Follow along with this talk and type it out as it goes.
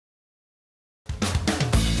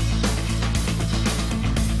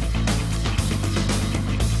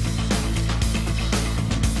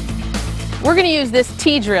We're going to use this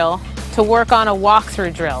tee drill to work on a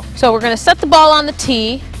walkthrough drill. So we're going to set the ball on the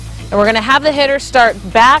tee, and we're going to have the hitter start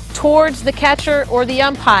back towards the catcher or the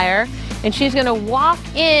umpire, and she's going to walk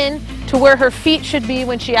in to where her feet should be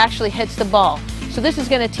when she actually hits the ball. So this is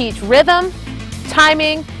going to teach rhythm,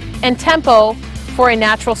 timing, and tempo for a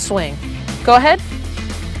natural swing. Go ahead.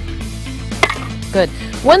 Good.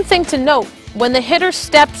 One thing to note, when the hitter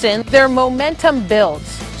steps in, their momentum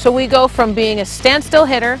builds. So we go from being a standstill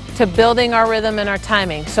hitter to building our rhythm and our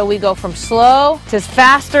timing. So we go from slow to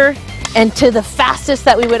faster and to the fastest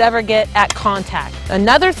that we would ever get at contact.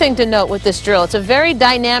 Another thing to note with this drill, it's a very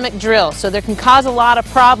dynamic drill, so there can cause a lot of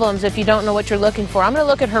problems if you don't know what you're looking for. I'm going to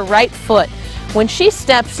look at her right foot. When she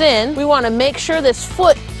steps in, we want to make sure this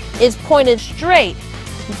foot is pointed straight.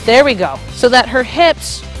 There we go. So that her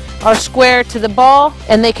hips are square to the ball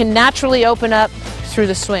and they can naturally open up through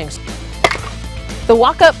the swings. The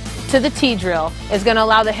walk up to the tee drill is going to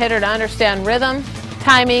allow the hitter to understand rhythm,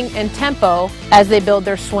 timing, and tempo as they build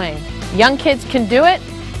their swing. Young kids can do it,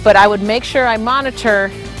 but I would make sure I monitor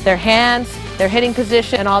their hands, their hitting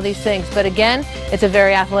position, and all these things. But again, it's a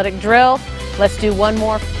very athletic drill. Let's do one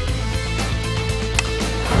more.